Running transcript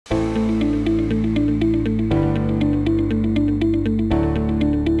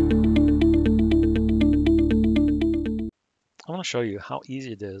show you how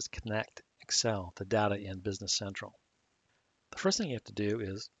easy it is to connect Excel to data in Business Central. The first thing you have to do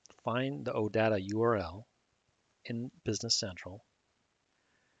is find the Odata URL in Business Central,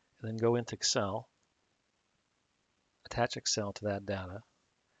 and then go into Excel, attach Excel to that data.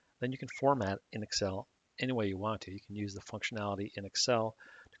 Then you can format in Excel any way you want to. You can use the functionality in Excel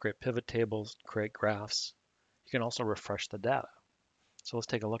to create pivot tables, create graphs. You can also refresh the data. So let's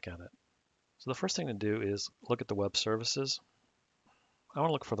take a look at it. So the first thing to do is look at the web services. I want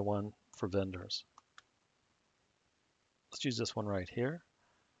to look for the one for vendors. Let's use this one right here.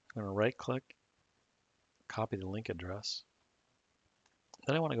 I'm going to right click, copy the link address.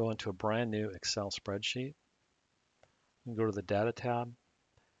 Then I want to go into a brand new Excel spreadsheet and go to the Data tab,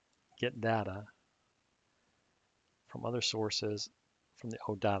 get data from other sources from the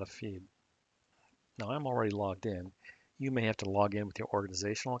OData feed. Now I'm already logged in. You may have to log in with your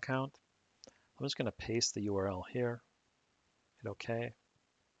organizational account. I'm just going to paste the URL here, hit OK.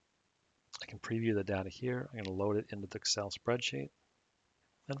 I can preview the data here. I'm going to load it into the Excel spreadsheet.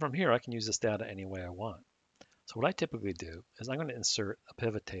 And from here, I can use this data any way I want. So what I typically do is I'm going to insert a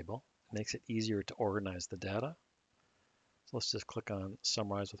pivot table. It makes it easier to organize the data. So let's just click on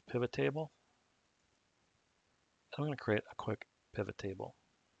Summarize with Pivot Table. I'm going to create a quick pivot table.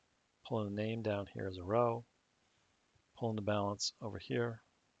 Pulling the name down here as a row. Pulling the balance over here.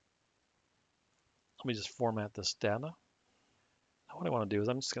 Let me just format this data. Now what I want to do is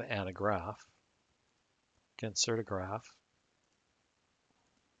I'm just going to add a graph. I can insert a graph.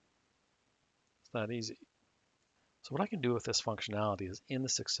 It's not easy. So what I can do with this functionality is in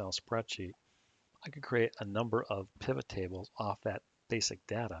this Excel spreadsheet, I can create a number of pivot tables off that basic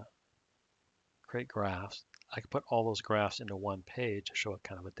data, create graphs. I can put all those graphs into one page to show it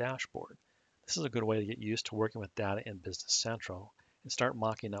kind of a dashboard. This is a good way to get used to working with data in Business Central and start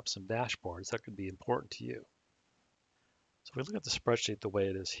mocking up some dashboards that could be important to you. So if we look at the spreadsheet the way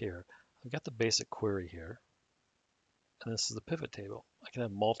it is here, I've got the basic query here, and this is the pivot table. I can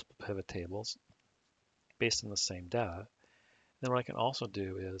have multiple pivot tables based on the same data. Then what I can also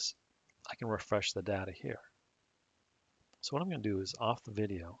do is I can refresh the data here. So what I'm going to do is off the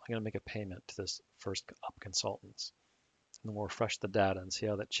video, I'm going to make a payment to this First Up Consultants. And then we'll refresh the data and see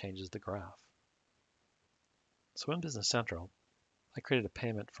how that changes the graph. So in Business Central, I created a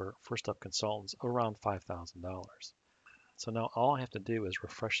payment for First Up Consultants of around $5,000. So now all I have to do is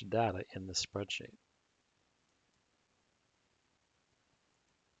refresh the data in this spreadsheet.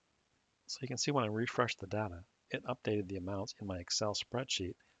 So you can see when I refreshed the data, it updated the amounts in my Excel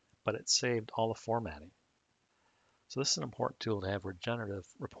spreadsheet, but it saved all the formatting. So this is an important tool to have regenerative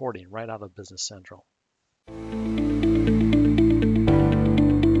reporting right out of Business Central.